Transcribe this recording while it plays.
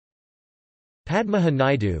Padmaja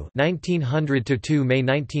Naidu (1900–2 May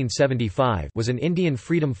 1975) was an Indian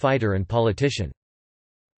freedom fighter and politician.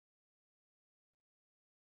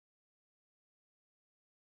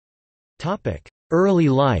 Topic: Early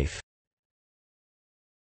life.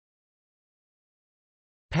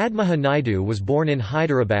 Padmaja Naidu was born in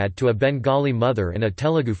Hyderabad to a Bengali mother and a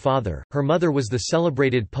Telugu father. Her mother was the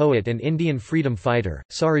celebrated poet and Indian freedom fighter,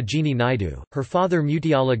 Sarojini Naidu. Her father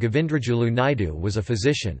Mutyala Govindrajulu Naidu was a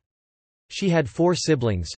physician. She had four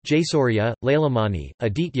siblings, Jaisurya, Lailamani,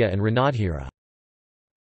 Aditya and Ranadhira.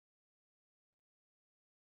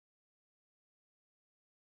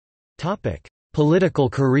 Political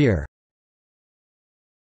career.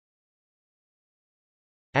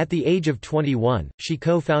 At the age of 21, she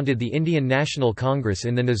co-founded the Indian National Congress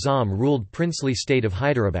in the Nizam-ruled princely state of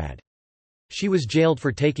Hyderabad. She was jailed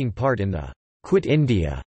for taking part in the Quit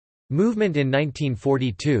India movement in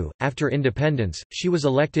 1942. After independence, she was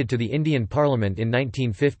elected to the Indian Parliament in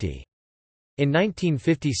 1950. In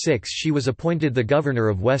 1956 she was appointed the governor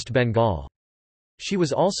of West Bengal. She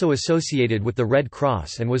was also associated with the Red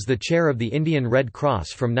Cross and was the chair of the Indian Red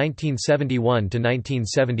Cross from 1971 to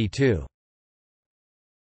 1972.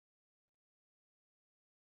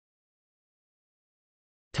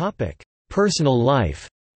 Personal life.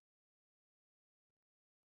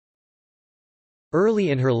 Early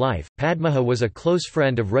in her life, Padmaja was a close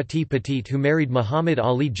friend of Rati Petit, who married Muhammad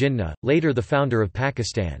Ali Jinnah, later the founder of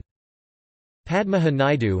Pakistan. Padmaja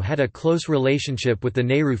Naidu had a close relationship with the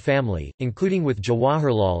Nehru family, including with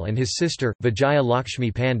Jawaharlal and his sister, Vijaya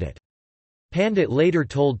Lakshmi Pandit. Pandit later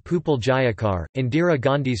told Pupil Jayakar, Indira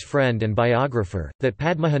Gandhi's friend and biographer, that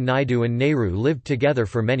Padmaja Naidu and Nehru lived together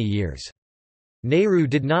for many years. Nehru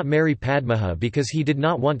did not marry Padmaja because he did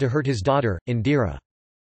not want to hurt his daughter, Indira.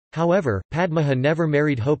 However, Padmaja never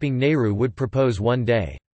married, hoping Nehru would propose one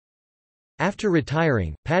day. After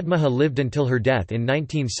retiring, Padmaja lived until her death in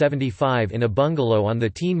 1975 in a bungalow on the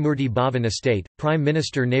Teen Murti Bhavan estate, Prime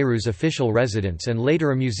Minister Nehru's official residence, and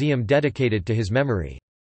later a museum dedicated to his memory.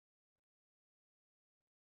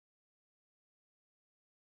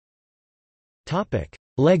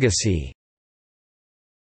 Legacy.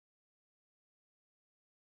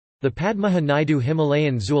 The Padmaja Naidu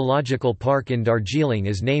Himalayan Zoological Park in Darjeeling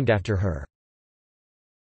is named after her.